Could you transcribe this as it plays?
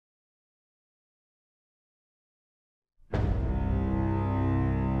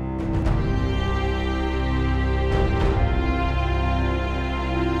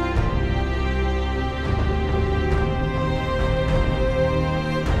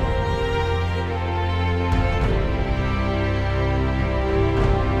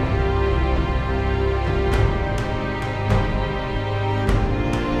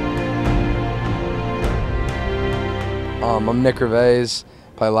I'm Nick Reveiz,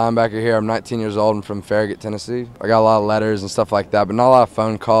 play linebacker here. I'm 19 years old. I'm from Farragut, Tennessee. I got a lot of letters and stuff like that, but not a lot of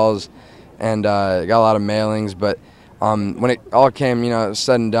phone calls, and got a lot of mailings. But when it all came,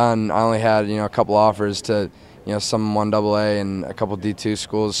 said and done, I only had a couple offers to some 1AA and a couple D2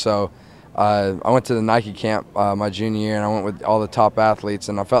 schools. So I went to the Nike camp my junior year, and I went with all the top athletes,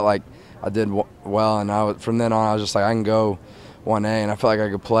 and I felt like I did well. And from then on, I was just like, I can go 1A, and I felt like I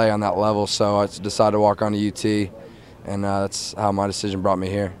could play on that level. So I decided to walk on to UT, and that's how my decision brought me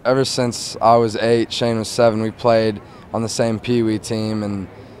here. Ever since I was 8, Shane was 7, we played on the same Pee Wee team, and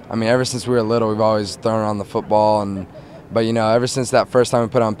I mean, ever since we were little, we've always thrown around the football. But ever since that first time we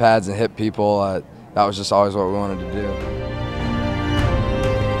put on pads and hit people, that was just always what we wanted to do.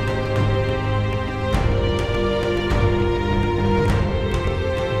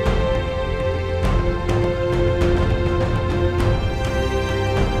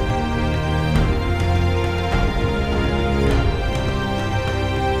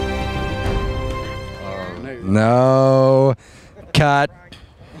 No, cut.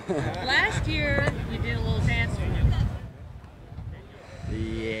 Last year, you did a little dance for him.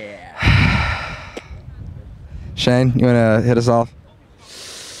 Yeah. Shane, you want to hit us off?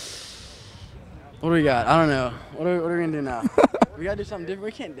 What do we got? I don't know. What are we going to do now? We got to do something different.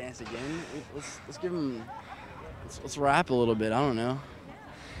 We can't dance again. Let's give him, let's rap a little bit. I don't know.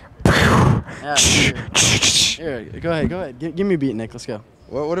 Yeah, here, go ahead. Give me a beat, Nick. Let's go.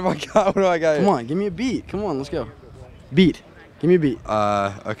 What have I got? What do I got here? Come on, give me a beat. Come on, let's go. Beat. Give me a beat.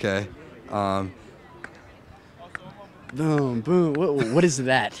 Okay. Boom, boom. What is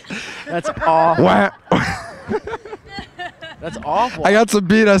that? That's awful. That's awful. I got some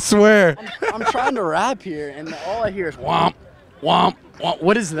beat, I swear. I'm trying to rap here, and all I hear is womp, womp, womp.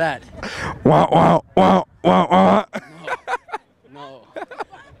 What is that? Womp, womp, womp, womp, womp. No.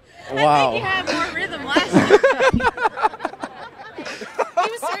 I Wow. think you had more rhythm last year. He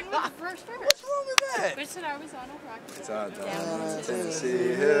was starting with the first verse. What's wrong with that? Which said I was on a rock. It's out down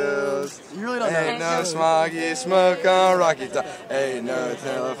Tennessee hills. You really don't know. Ain't no smoggy smoke on Rocky Top. Ain't no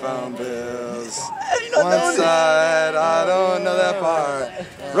telephone bills. One side, I don't know that part.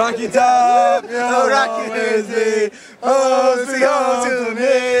 Rocky Top, you'll Rocky with me. Oh, sing home to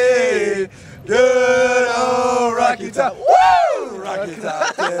me. Good old Rocky Top. Woo! Rocky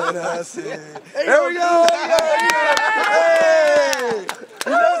Top, Tennessee. Here we go. Hey! He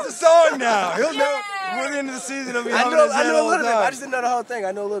knows the song now. He'll know. Before the end of the season, he'll be humming his head all the time. I just didn't know the whole thing.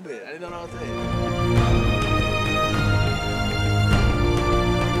 I know a little bit. I didn't know the whole thing.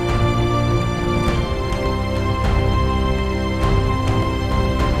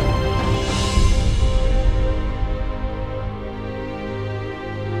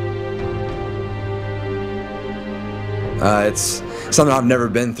 It's something I've never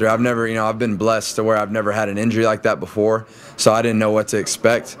been through. I've been blessed to where I've never had an injury like that before, so I didn't know what to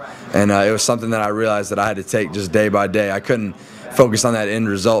expect, and it was something that I realized that I had to take just day by day. I couldn't focus on that end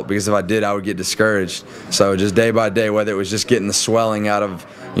result, because if I did, I would get discouraged. So just day by day, whether it was just getting the swelling out of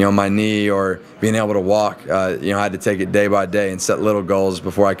my knee or being able to walk, I had to take it day by day and set little goals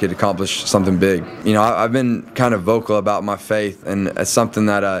before I could accomplish something big. I've been kind of vocal about my faith, and it's something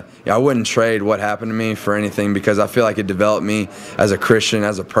that I wouldn't trade what happened to me for anything, because I feel like it developed me as a Christian,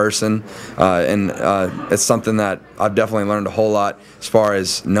 as a person, and it's something that I've definitely learned a whole lot as far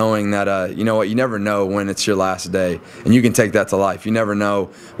as knowing that you never know when it's your last day, and you can take that to life. You never know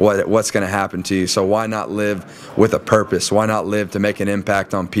what's going to happen to you, so why not live with a purpose? Why not live to make an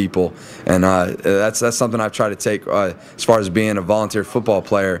impact on people? And that's something I've tried to take as far as being a volunteer football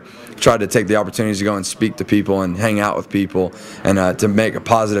player. Tried to take the opportunities to go and speak to people and hang out with people, and to make a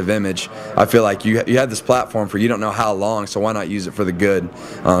positive image. I feel like you had this platform for you don't know how long, so why not use it for the good?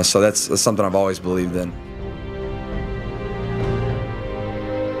 So that's something I've always believed in.